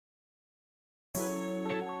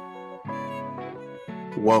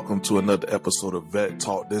Welcome to another episode of Vet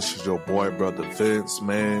Talk. This is your boy, brother Vince,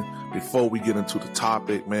 man. Before we get into the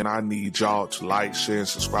topic, man, I need y'all to like, share, and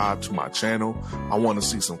subscribe to my channel. I want to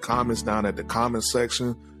see some comments down at the comment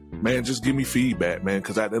section. Man, just give me feedback, man,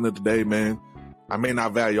 because at the end of the day, man, I may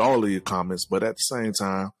not value all of your comments, but at the same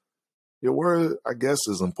time, your word, I guess,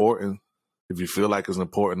 is important. If you feel like it's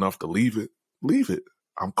important enough to leave it, leave it.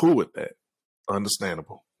 I'm cool with that.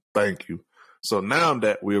 Understandable. Thank you. So now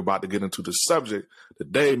that we're about to get into the subject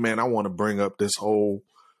today, man, I want to bring up this whole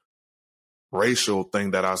racial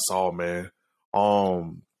thing that I saw, man.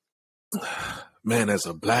 Man, as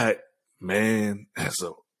a black man, as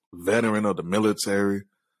a veteran of the military,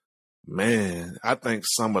 man, I think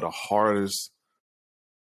some of the hardest,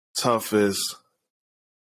 toughest,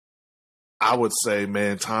 I would say,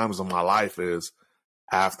 man, times of my life is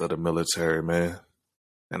after the military, man.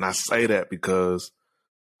 And I say that because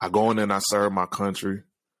I go in and I serve my country,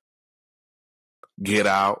 get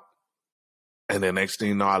out, and then next thing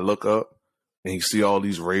you know, I look up and you see all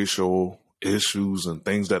these racial issues and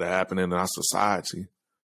things that are happening in our society.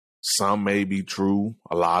 Some may be true,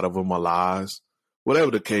 a lot of them are lies. Whatever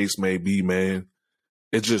the case may be, man,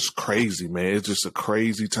 it's just crazy, man. It's just a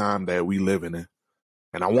crazy time that we living in.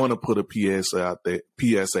 And I want to put a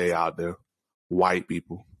PSA out there. White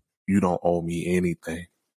people, you don't owe me anything.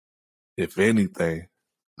 If anything,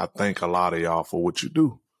 I thank a lot of y'all for what you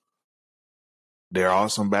do. There are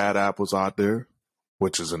some bad apples out there,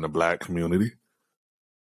 which is in the black community.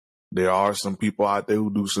 There are some people out there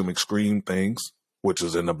who do some extreme things, which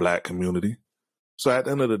is in the black community. So at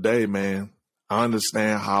the end of the day, man, I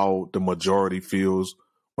understand how the majority feels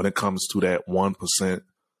when it comes to that 1%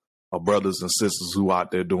 of brothers and sisters who out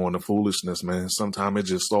there doing the foolishness, man. Sometimes it's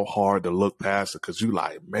just so hard to look past it because you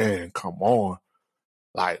like, man, come on.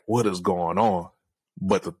 Like, what is going on?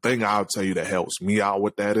 But the thing I'll tell you that helps me out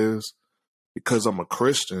with that is because I'm a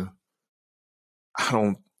Christian,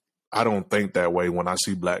 I don't think that way when I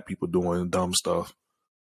see black people doing dumb stuff.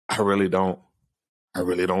 I really don't. I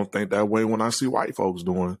really don't think that way when I see white folks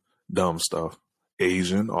doing dumb stuff,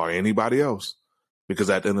 Asian or anybody else. Because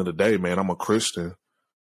at the end of the day, man, I'm a Christian.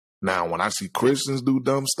 Now, when I see Christians do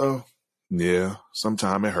dumb stuff, yeah,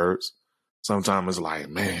 sometimes it hurts. Sometimes it's like,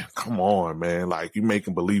 man, come on, man. Like, you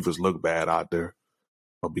making believers look bad out there.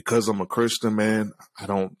 But because I'm a Christian, man, I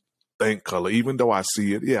don't think color, even though I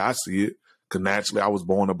see it. Yeah, I see it. Because naturally, I was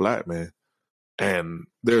born a black man. And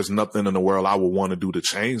there's nothing in the world I would want to do to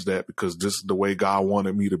change that because this is the way God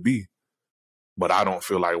wanted me to be. But I don't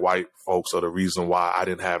feel like white folks are the reason why I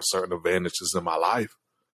didn't have certain advantages in my life.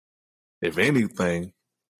 If anything,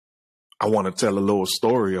 I want to tell a little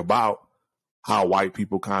story about how white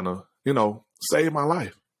people kind of, saved my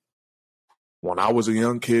life. When I was a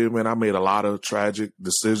young kid, man, I made a lot of tragic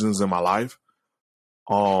decisions in my life.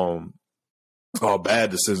 Or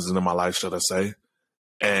bad decisions in my life, should I say.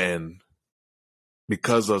 And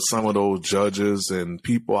because of some of those judges and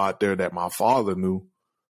people out there that my father knew,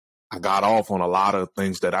 I got off on a lot of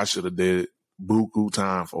things that I should have did buku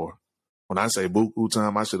time for. When I say buku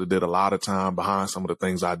time, I should have did a lot of time behind some of the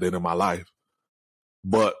things I did in my life.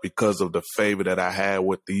 But because of the favor that I had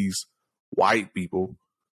with these white people,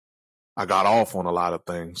 I got off on a lot of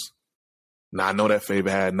things. Now, I know that favor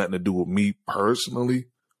had nothing to do with me personally,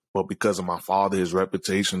 but because of my father, his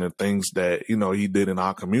reputation and things that, he did in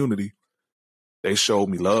our community, they showed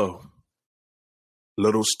me love.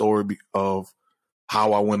 Little story of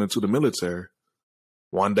how I went into the military.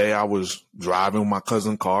 One day I was driving my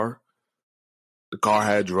cousin's car. The car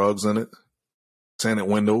had drugs in it, tinted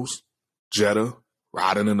windows, Jetta,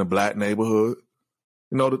 riding in a black neighborhood.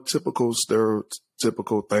 The typical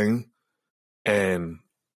stereotypical thing. And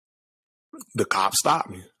the cop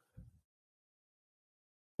stopped me.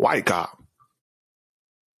 White cop.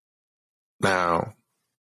 Now,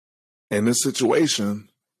 in this situation,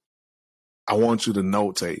 I want you to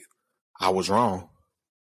notate I was wrong.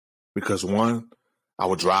 Because one, I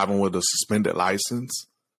was driving with a suspended license,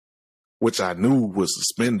 which I knew was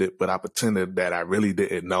suspended, but I pretended that I really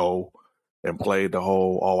didn't know and played the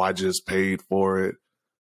whole, I just paid for it.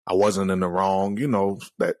 I wasn't in the wrong,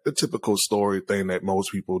 that the typical story thing that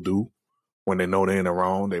most people do when they know they're in the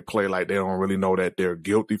wrong. They play like they don't really know that they're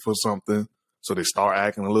guilty for something. So they start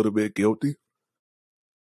acting a little bit guilty.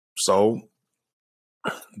 So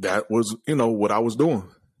that was, what I was doing.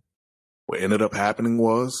 What ended up happening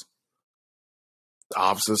was the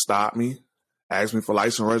officer stopped me, asked me for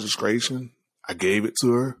license registration. I gave it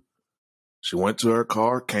to her. She went to her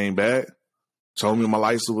car, came back, told me my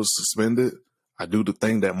license was suspended. I do the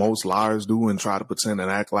thing that most liars do and try to pretend and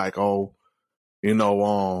act like, I didn't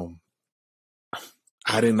know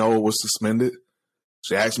it was suspended.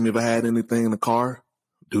 She asked me if I had anything in the car.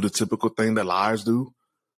 do the typical thing that liars do.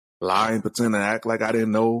 Lie and pretend and act like I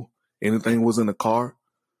didn't know anything was in the car.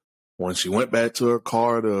 When she went back to her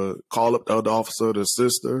car to call up the other officer to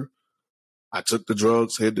assist her, I took the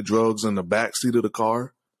drugs, hid the drugs in the back seat of the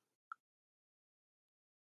car.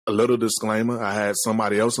 A little disclaimer, I had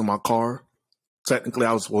somebody else in my car. Technically,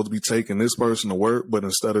 I was supposed to be taking this person to work, but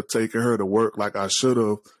instead of taking her to work like I should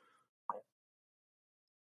have,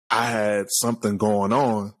 I had something going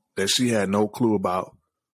on that she had no clue about.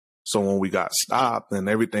 So when we got stopped and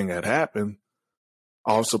everything had happened,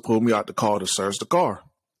 officer pulled me out the car to search the car.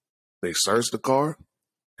 They searched the car,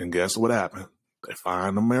 and guess what happened? They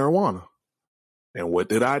found the marijuana. And what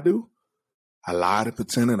did I do? I lied and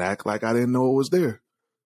pretended and act like I didn't know it was there.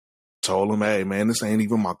 Told them, hey, man, this ain't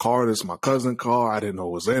even my car. This is my cousin's car. I didn't know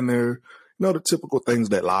it was in there. You know, the typical things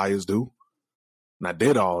that liars do. And I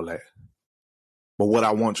did all that. But what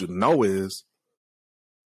I want you to know is,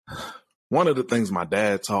 one of the things my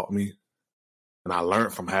dad taught me, and I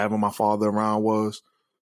learned from having my father around, was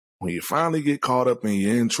when you finally get caught up and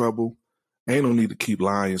you're in trouble, ain't no need to keep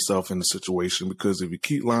lying yourself in the situation, because if you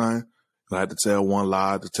keep lying, you'll have to tell one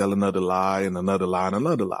lie to tell another lie and another lie and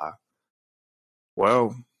another lie.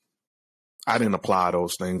 Well, I didn't apply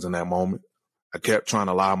those things in that moment. I kept trying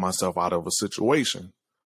to lie myself out of a situation.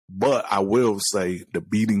 But I will say the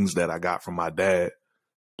beatings that I got from my dad,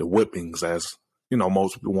 the whippings, as you know,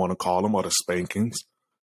 most people want to call them, or the spankings,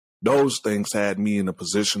 those things had me in a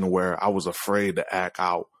position where I was afraid to act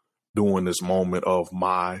out during this moment of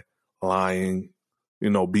my lying, you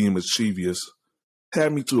know, being mischievous.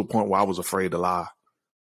 Had me to a point where I was afraid to lie.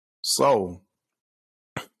 So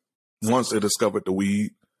once they discovered the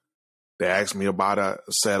weed, they asked me about it. I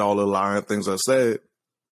said all the lying things I said.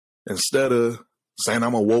 Instead of saying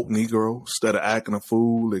I'm a woke Negro, instead of acting a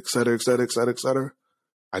fool, et cetera, et cetera, et cetera, et cetera,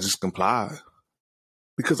 I just complied.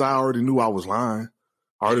 Because I already knew I was lying.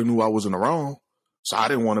 I already knew I was in the wrong. So I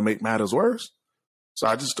didn't want to make matters worse. So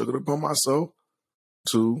I just took it upon myself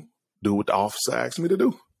to do what the officer asked me to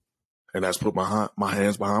do. And that's put my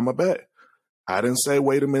hands behind my back. I didn't say,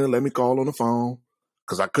 wait a minute, let me call on the phone.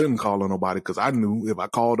 Because I couldn't call on nobody, because I knew if I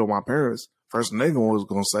called on my parents, first thing they was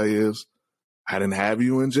going to say is, I didn't have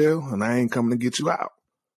you in jail and I ain't coming to get you out.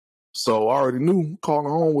 So I already knew calling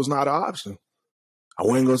home was not an option. I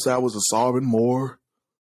wasn't going to say I was a sovereign Moor.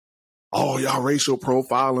 Oh, y'all racial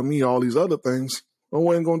profiling me, all these other things. I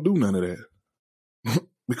wasn't going to do none of that.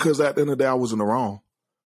 Because at the end of the day, I was in the wrong.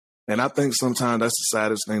 And I think sometimes that's the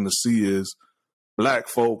saddest thing to see is black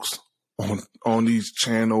folks on these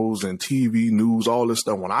channels and TV news, all this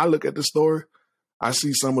stuff. When I look at the story, I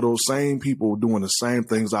see some of those same people doing the same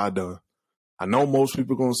things I done. I know most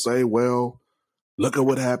people are going to say, well, look at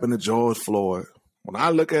what happened to George Floyd. When I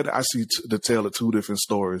look at it, I see the tale of two different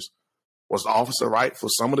stories. Was the officer right for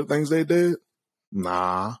some of the things they did?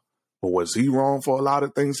 Nah. But was he wrong for a lot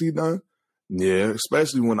of things he done? Yeah,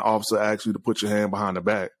 especially when the officer asks you to put your hand behind the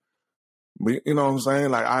back. You know what I'm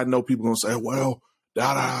saying? Like, I know people going to say, well,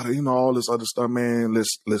 you know, all this other stuff, man.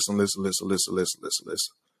 Listen.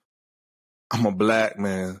 I'm a black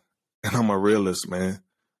man, and I'm a realist, man.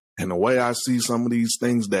 And the way I see some of these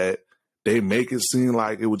things that they make it seem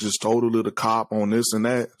like it was just totally the cop on this and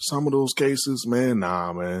that, some of those cases, man,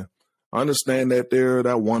 nah, man. I understand that there are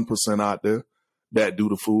that 1% out there that do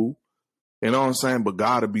the fool. You know what I'm saying? But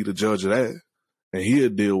God will be the judge of that. And he'll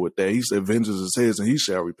deal with that. He said, vengeance is his and he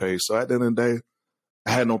shall repay. So at the end of the day,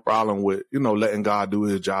 I had no problem with, you know, letting God do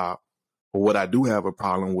his job. But what I do have a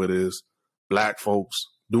problem with is black folks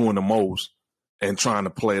doing the most and trying to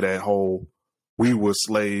play that whole, we were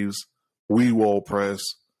slaves, we were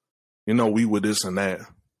oppressed, you know, we were this and that.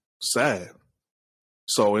 Sad.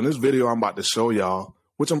 So in this video I'm about to show y'all,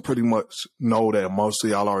 which I'm pretty much know that most of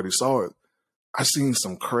y'all already saw it, I seen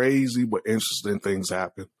some crazy but interesting things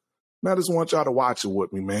happen. And I just want y'all to watch it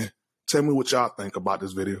with me, man. Tell me what y'all think about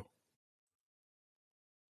this video.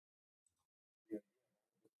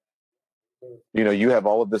 You know, you have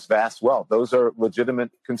all of this vast wealth. Those are legitimate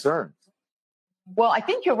concerns. Well, I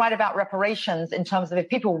think you're right about reparations in terms of if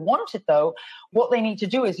people want it, though, what they need to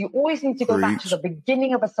do is you always need to go back to the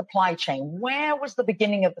beginning of a supply chain. Where was the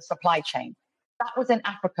beginning of the supply chain? That was in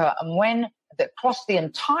Africa. And when across the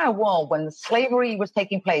entire world, when slavery was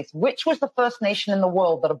taking place, which was the first nation in the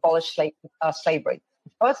world that abolished slavery?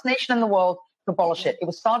 The first nation in the world to abolish it. It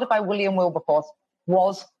was started by William Wilberforce,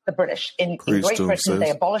 was the British. In Great Britain, they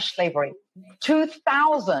abolished slavery.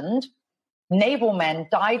 2,000 naval men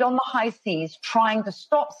died on the high seas trying to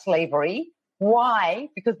stop slavery. Why?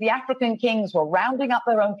 Because the African kings were rounding up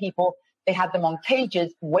their own people. They had them on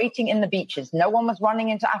cages waiting in the beaches. No one was running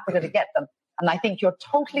into Africa to get them. And I think you're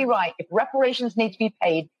totally right. If reparations need to be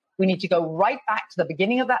paid, We need to go right back to the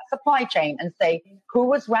beginning of that supply chain and say who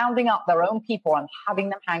was rounding up their own people and having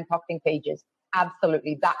them handcuffed in cages.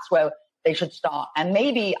 Absolutely. That's where they should start. And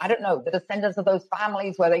maybe, I don't know, the descendants of those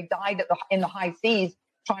families where they died in the high seas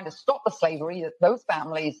trying to stop the slavery, that those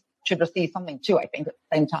families should receive something too, I think, at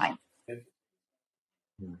the same time.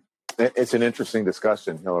 It's an interesting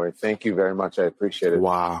discussion, Hillary. Thank you very much. I appreciate it.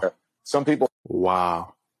 Wow. Some people.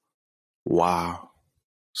 Wow.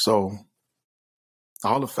 So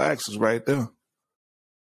all the facts is right there.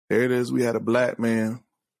 There it is. We had a black man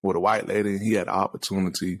with a white lady, and he had the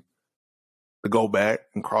opportunity to go back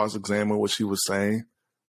and cross-examine what she was saying,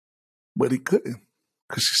 but he couldn't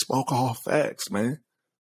because she spoke all facts, man.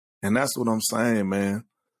 And that's what I'm saying, man.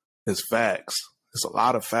 It's facts. There's a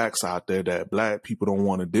lot of facts out there that black people don't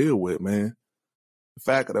want to deal with, man. The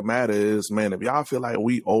fact of the matter is, man, if y'all feel like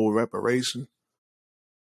we owe reparation,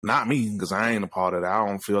 not me, because I ain't a part of that. I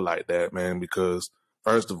don't feel like that, man, because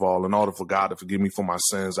first of all, in order for God to forgive me for my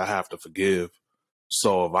sins, I have to forgive.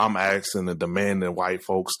 So if I'm asking and demanding white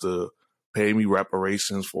folks to pay me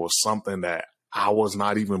reparations for something that I was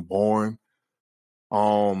not even born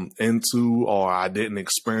into or I didn't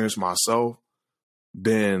experience myself,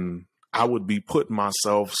 then I would be putting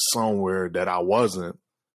myself somewhere that I wasn't,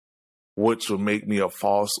 which would make me a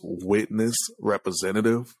false witness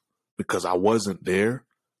representative because I wasn't there.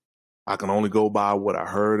 I can only go by what I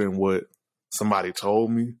heard and what somebody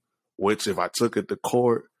told me, which if I took it to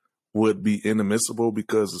court would be inadmissible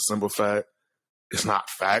because the simple fact it's not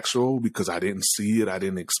factual because I didn't see it, I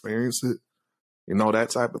didn't experience it. You know, that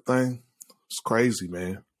type of thing. It's crazy,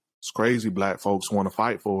 man. It's crazy black folks want to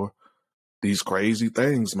fight for these crazy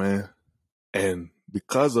things, man. And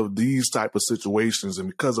because of these type of situations and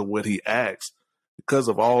because of what he asks, because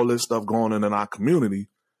of all this stuff going on in our community,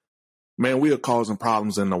 man, we are causing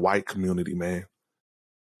problems in the white community, man.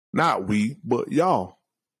 Not we, but y'all.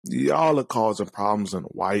 Y'all are causing problems in the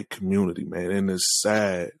white community, man. And it's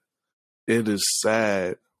sad. It is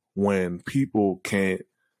sad when people can't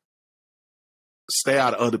stay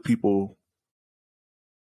out of other people's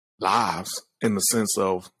lives in the sense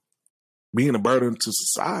of being a burden to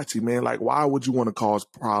society, man. Like, why would you want to cause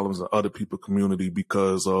problems in other people's community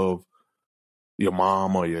because of your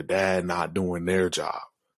mom or your dad not doing their job?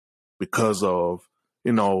 Because of,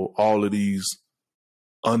 you know, all of these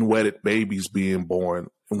unwedded babies being born,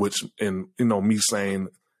 me saying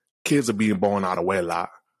kids are being born out of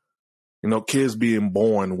wedlock. You know, kids being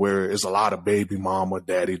born where there's a lot of baby mama,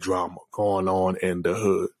 daddy drama going on in the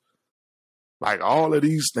hood. Like, all of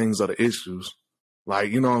these things are the issues.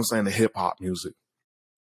 Like, you know what I'm saying, the hip-hop music.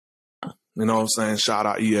 You know what I'm saying? Shout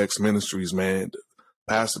out EX Ministries, man. The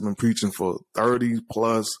pastor been preaching for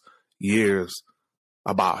 30-plus years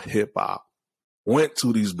about hip-hop. Went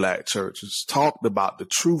to these black churches, talked about the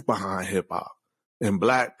truth behind hip-hop. And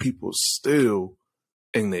black people still,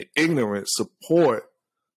 in their ignorance, support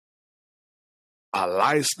a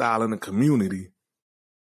lifestyle in the community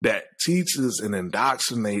that teaches and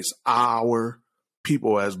indoctrinates our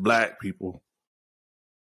people as black people.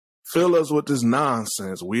 Fill us with this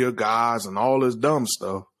nonsense. We are gods and all this dumb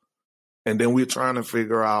stuff. And then we're trying to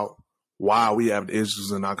figure out why we have the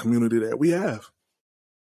issues in our community that we have.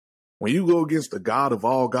 When you go against the God of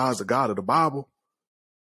all gods, the God of the Bible,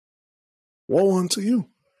 woe unto you.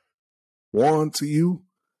 Woe unto you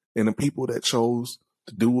and the people that chose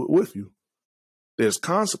to do it with you. There's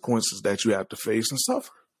consequences that you have to face and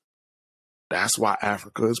suffer. That's why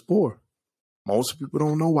Africa is poor. Most people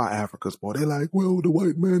don't know why Africa's poor. They're like, well, the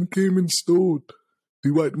white man came and stole.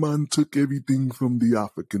 The white man took everything from the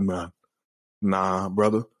African man. Nah,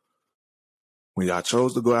 brother. When y'all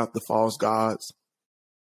chose to go after false gods,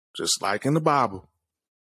 just like in the Bible,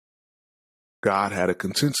 God had a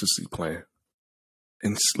contingency plan.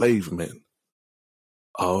 Enslavement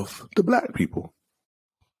of the black people.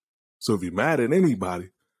 So if you're mad at anybody,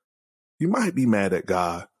 you might be mad at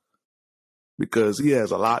God because he has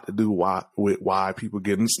a lot to do with why people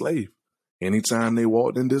get enslaved. Anytime they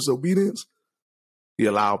walked in disobedience, he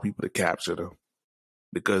allowed people to capture them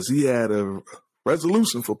because he had a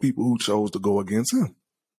resolution for people who chose to go against him.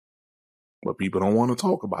 But people don't want to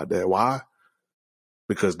talk about that. Why?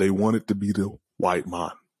 Because they want it to be the white man.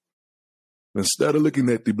 Instead of looking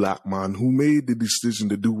at the black man who made the decision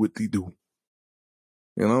to do what he do.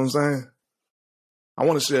 You know what I'm saying? I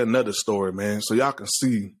want to share another story, man, so y'all can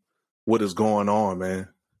see what is going on, man.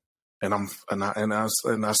 And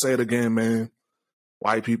I say it again, man.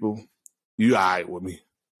 White people, you all right with me.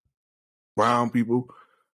 Brown people,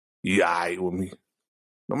 you all right with me.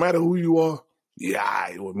 No matter who you are, you all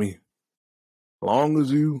right with me. Long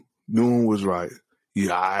as you doing what's right,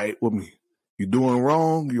 you all right with me. You doing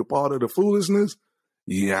wrong, you're part of the foolishness,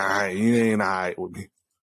 Yeah, you ain't all right with me.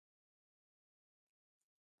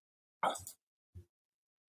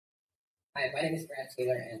 Hi, my name is Brad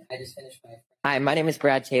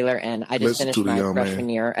Taylor, and I just finished my freshman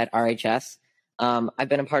year at RHS. I've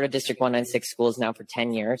been a part of District 196 schools now for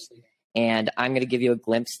 10 years, and I'm going to give you a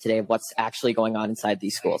glimpse today of what's actually going on inside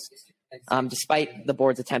these schools. Despite the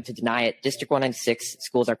board's attempt to deny it, District 196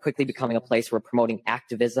 schools are quickly becoming a place where promoting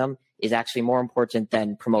activism is actually more important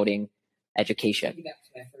than promoting education.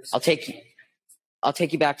 I'll take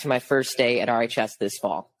you back to my first day at RHS this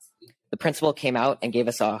fall. The principal came out and gave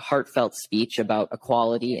us a heartfelt speech about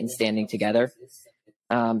equality and standing together.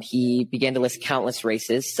 He began to list countless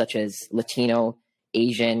races, such as Latino,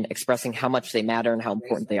 Asian, expressing how much they matter and how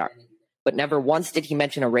important they are. But never once did he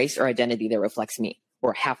mention a race or identity that reflects me,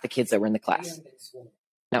 or half the kids that were in the class.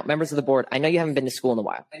 Now, members of the board, I know you haven't been to school in a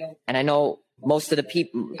while, and I know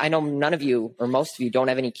none of you or most of you don't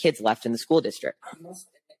have any kids left in the school district.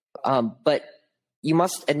 But you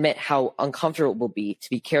must admit how uncomfortable it will be to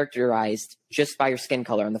be characterized just by your skin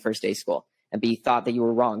color on the first day of school and be thought that you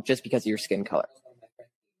were wrong just because of your skin color.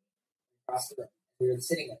 We were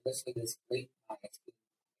sitting and listening to this blatant bias being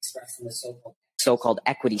expressed in the so-called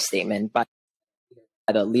equity statement by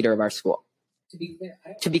the leader of our school.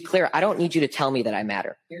 To be clear, I don't need you to tell me that I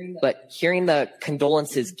matter, but hearing the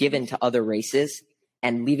condolences given to other races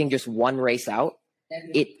and leaving just one race out,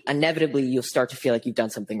 inevitably you'll start to feel like you've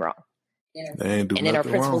done something wrong. And in our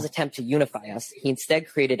principal's attempt to unify us, he instead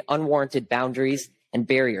created unwarranted boundaries and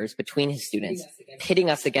barriers between his students, pitting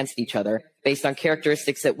us against each other based on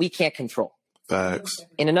characteristics that we can't control. Facts.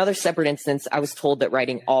 In another separate instance, I was told that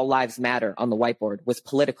writing "All Lives Matter" on the whiteboard was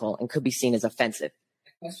political and could be seen as offensive.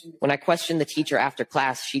 When I questioned the teacher after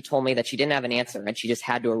class, she told me that she didn't have an answer and she just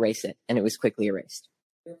had to erase it, and it was quickly erased.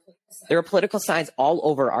 There are political signs all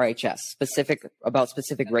over RHS, about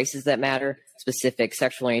specific races that matter, specific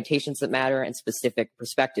sexual orientations that matter, and specific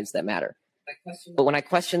perspectives that matter. But when I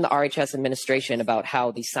questioned the RHS administration about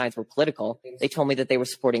how these signs were political, they told me that they were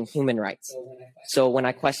supporting human rights. So when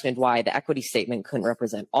I questioned why the equity statement couldn't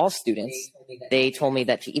represent all students, they told me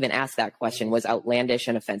that to even ask that question was outlandish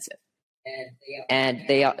and offensive. And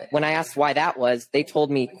when I asked why that was, they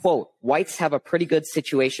told me, quote, "Whites have a pretty good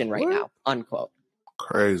situation right now," unquote.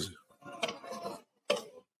 Crazy.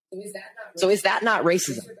 So is that not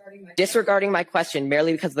racism? Disregarding my question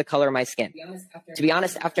merely because of the color of my skin. To be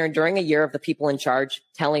honest, after enduring a year of the people in charge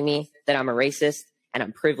telling me that I'm a racist and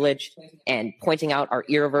I'm privileged and pointing out our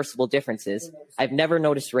irreversible differences, I've never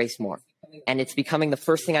noticed race more. And it's becoming the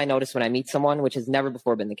first thing I notice when I meet someone, which has never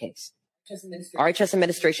before been the case. RHS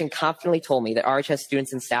administration confidently told me that RHS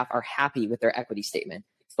students and staff are happy with their equity statement.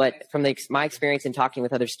 But from my experience in talking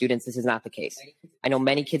with other students, this is not the case. I know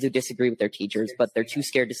many kids who disagree with their teachers, but they're too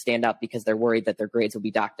scared to stand up because they're worried that their grades will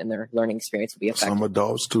be docked and their learning experience will be affected. Some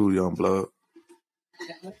adults too, young blood.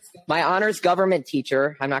 My honors government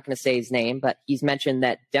teacher, I'm not going to say his name, but he's mentioned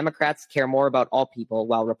that Democrats care more about all people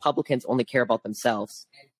while Republicans only care about themselves.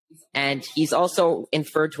 And he's also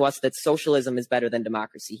inferred to us that socialism is better than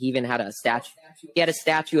democracy. He even had a statue. He had a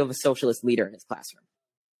statue of a socialist leader in his classroom.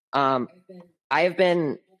 I've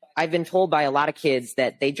been told by a lot of kids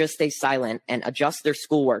that they just stay silent and adjust their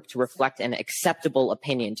schoolwork to reflect an acceptable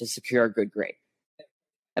opinion to secure a good grade.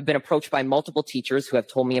 I've been approached by multiple teachers who have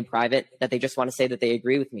told me in private that they just want to say that they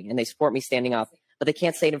agree with me and they support me standing up, but they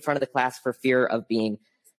can't say it in front of the class for fear of being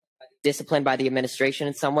disciplined by the administration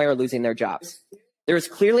in some way or losing their jobs. There is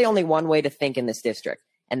clearly only one way to think in this district,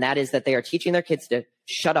 and that is that they are teaching their kids to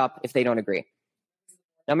shut up if they don't agree.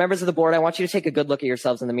 Now, members of the board, I want you to take a good look at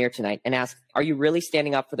yourselves in the mirror tonight and ask, are you really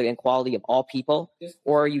standing up for the equality of all people,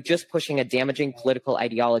 or are you just pushing a damaging political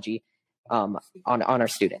ideology on our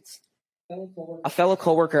students? A fellow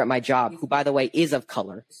coworker at my job, who, by the way, is of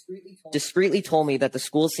color, discreetly told me that the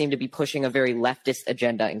schools seem to be pushing a very leftist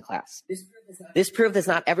agenda in class. This proved that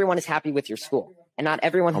not everyone is happy with your school, and not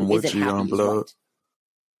everyone who isn't happy is right.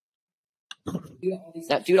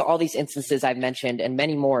 Now, due to all these instances I've mentioned and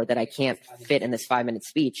many more that I can't fit in this 5-minute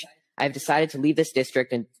speech, I've decided to leave this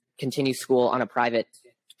district and continue school on a private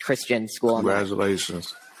Christian school.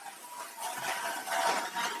 Congratulations.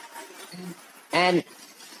 And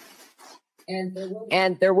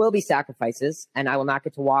there will be sacrifices, and I will not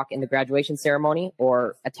get to walk in the graduation ceremony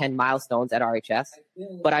or attend milestones at RHS,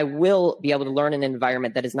 but I will be able to learn in an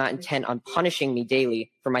environment that is not intent on punishing me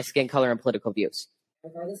daily for my skin color and political views.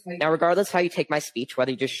 Now, regardless how you take my speech, whether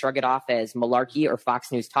you just shrug it off as malarkey or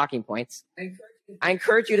Fox News talking points, I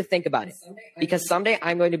encourage you to think about it, because someday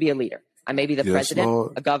I'm going to be a leader. I may be the president,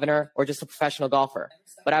 Lord, a governor, or just a professional golfer,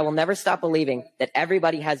 but I will never stop believing that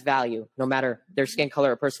everybody has value, no matter their skin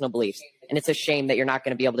color or personal beliefs, And it's a shame that you're not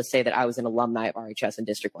going to be able to say that I was an alumni of RHS in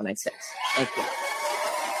District 196. Thank you.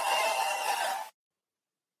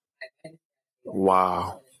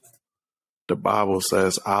 Wow. The Bible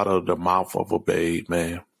says out of the mouth of a babe,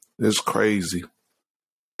 man. It's crazy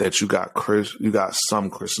that you got some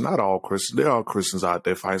Christians, not all Christians. There are Christians out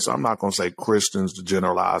there fighting. So I'm not going to say Christians to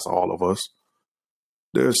generalize all of us.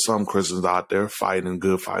 There's some Christians out there fighting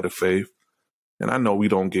good fight of faith. And I know we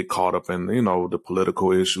don't get caught up in, the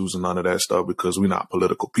political issues and none of that stuff because we're not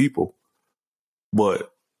political people.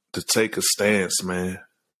 But to take a stance, man,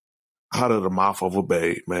 out of the mouth of a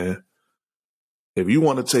babe, man. If you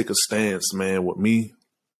want to take a stance, man, with me,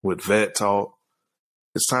 with Vet Talk,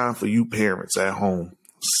 it's time for you parents at home,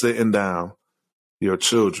 sitting down your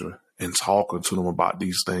children and talking to them about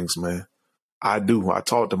these things, man. I do. I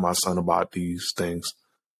talk to my son about these things.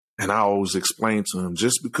 And I always explain to him,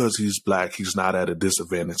 just because he's black, he's not at a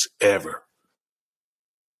disadvantage ever.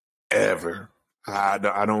 Ever. I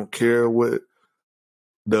don't care what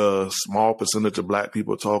the small percentage of black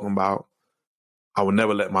people are talking about. I would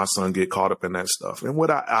never let my son get caught up in that stuff. And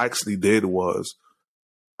what I actually did was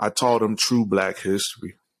I taught him true black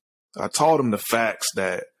history. I taught him the facts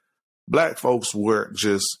that black folks weren't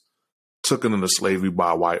just taken into slavery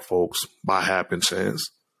by white folks by happen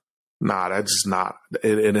chance. Nah, that's just not,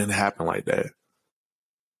 it didn't happen like that.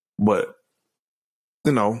 But, he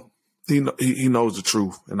knows the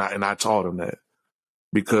truth. And I taught him that.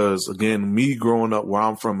 Because, again, me growing up where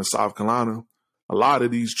I'm from in South Carolina, a lot of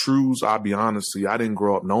these truths, I'll be honest with you, I didn't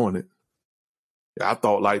grow up knowing it. I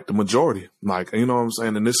thought like the majority. Like, you know what I'm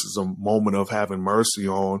saying? And this is a moment of having mercy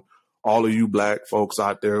on all of you black folks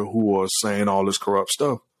out there who are saying all this corrupt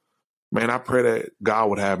stuff. Man, I pray that God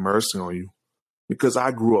would have mercy on you. Because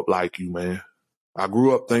I grew up like you, man. I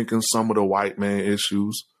grew up thinking some of the white man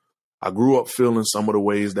issues. I grew up feeling some of the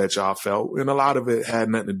ways that y'all felt. And a lot of it had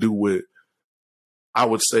nothing to do with, I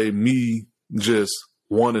would say, me just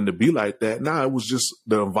wanting to be like that. Nah, it was just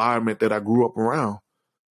the environment that I grew up around,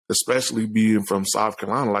 especially being from South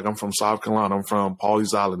Carolina. Like, I'm from South Carolina. I'm from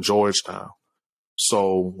Pawleys Island, Georgetown.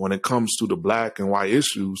 So when it comes to the black and white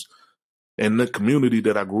issues in the community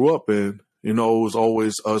that I grew up in, it was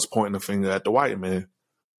always us pointing the finger at the white man.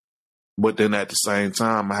 But then at the same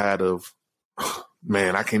time, I had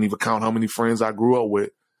I can't even count how many friends I grew up with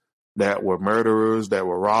that were murderers, that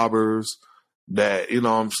were robbers, that,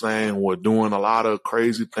 were doing a lot of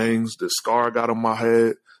crazy things. The scar got on my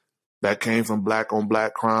head that came from black on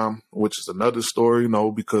black crime, which is another story,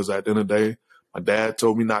 because at the end of the day, my dad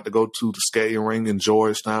told me not to go to the skating ring in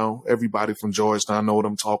Georgetown. Everybody from Georgetown know what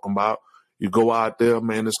I'm talking about. You go out there,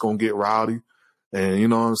 man, it's going to get rowdy. And you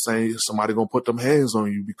know what I'm saying? Somebody going to put them hands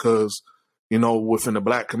on you because, within the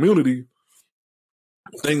black community,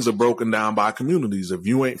 things are broken down by communities. If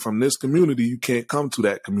you ain't from this community, you can't come to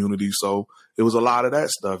that community. So it was a lot of that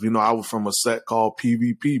stuff. I was from a set called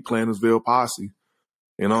PVP, Plantersville Posse.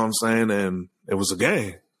 You know what I'm saying? And it was a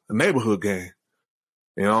gang, a neighborhood gang.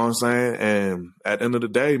 You know what I'm saying? And at the end of the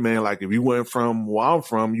day, man, like if you went from where I'm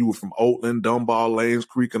from, you were from Oakland, Dunbar, Lanes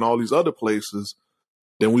Creek, and all these other places,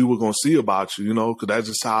 then we were going to see about you, because that's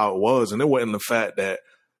just how it was. And it wasn't the fact that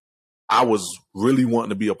I was really wanting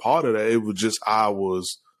to be a part of that. It was just I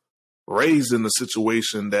was raised in a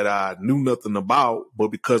situation that I knew nothing about, but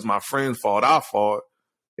because my friends fought, I fought.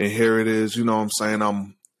 And here it is, you know what I'm saying?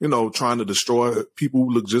 I'm, trying to destroy people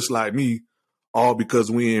who look just like me, all because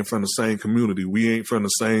we ain't from the same community. We ain't from the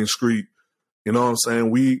same street. You know what I'm saying?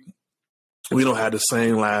 We don't have the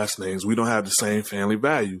same last names. We don't have the same family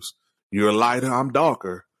values. You're lighter, I'm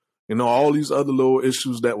darker. All these other little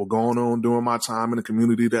issues that were going on during my time in the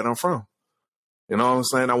community that I'm from. You know what I'm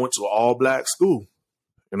saying? I went to an all-black school.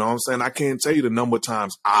 You know what I'm saying? I can't tell you the number of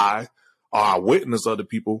times I witnessed other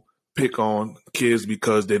people pick on kids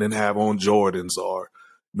because they didn't have on Jordans or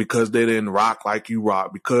because they didn't rock like you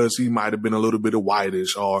rock, because he might have been a little bit of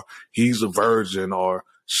whitish, or he's a virgin, or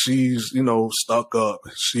she's, stuck up.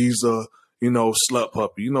 She's a, slut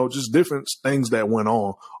puppy, just different things that went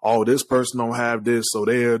on. Oh, this person don't have this, so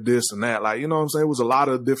they're this and that. Like, you know what I'm saying? It was a lot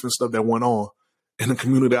of different stuff that went on in the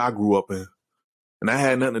community I grew up in. And that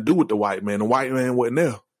had nothing to do with the white man. The white man wasn't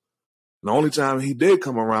there. The only time he did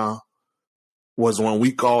come around was when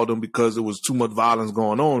we called him because there was too much violence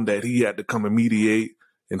going on that he had to come and mediate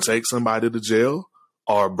and take somebody to jail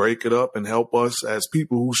or break it up and help us as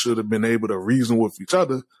people who should have been able to reason with each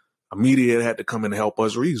other. A mediator had to come in and help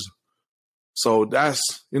us reason. So that's,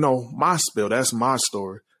 my spill. That's my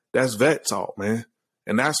story. That's Vet Talk, man.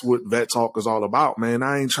 And that's what Vet Talk is all about, man.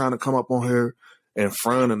 I ain't trying to come up on here and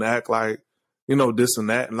front and act like, this and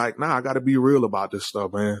that. And like, nah, I got to be real about this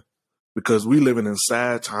stuff, man. Because we living in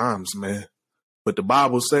sad times, man. But the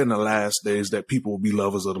Bible said in the last days that people will be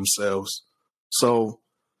lovers of themselves. So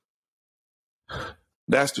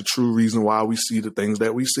that's the true reason why we see the things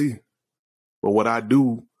that we see. But what I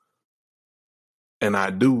do, and I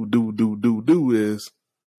do is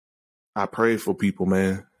I pray for people,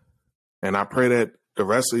 man. And I pray that the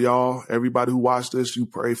rest of y'all, everybody who watch this, you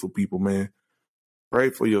pray for people, man. Pray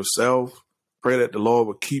for yourself. Pray that the Lord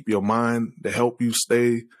will keep your mind to help you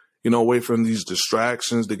stay, away from these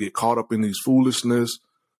distractions, to get caught up in these foolishness.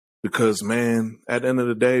 Because, man, at the end of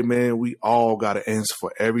the day, man, we all got to answer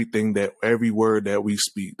for every word that we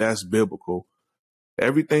speak. That's biblical.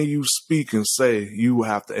 Everything you speak and say, you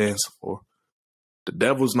have to answer for. The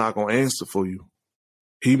devil's not going to answer for you.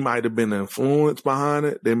 He might have been influenced behind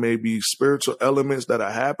it. There may be spiritual elements that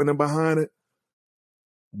are happening behind it.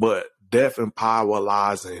 But death and power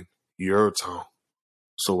lies in your tongue.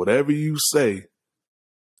 So whatever you say,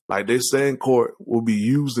 like they say in court, will be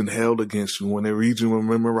used and held against you when they read you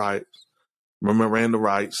Miranda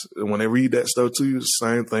rights. And when they read that stuff to you, it's the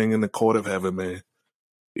same thing in the court of heaven, man.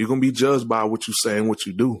 You're going to be judged by what you say and what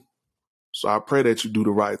you do. So I pray that you do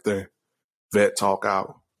the right thing. Vet Talk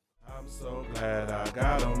out. I'm so glad I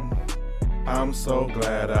got him. I'm so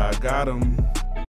glad I got him.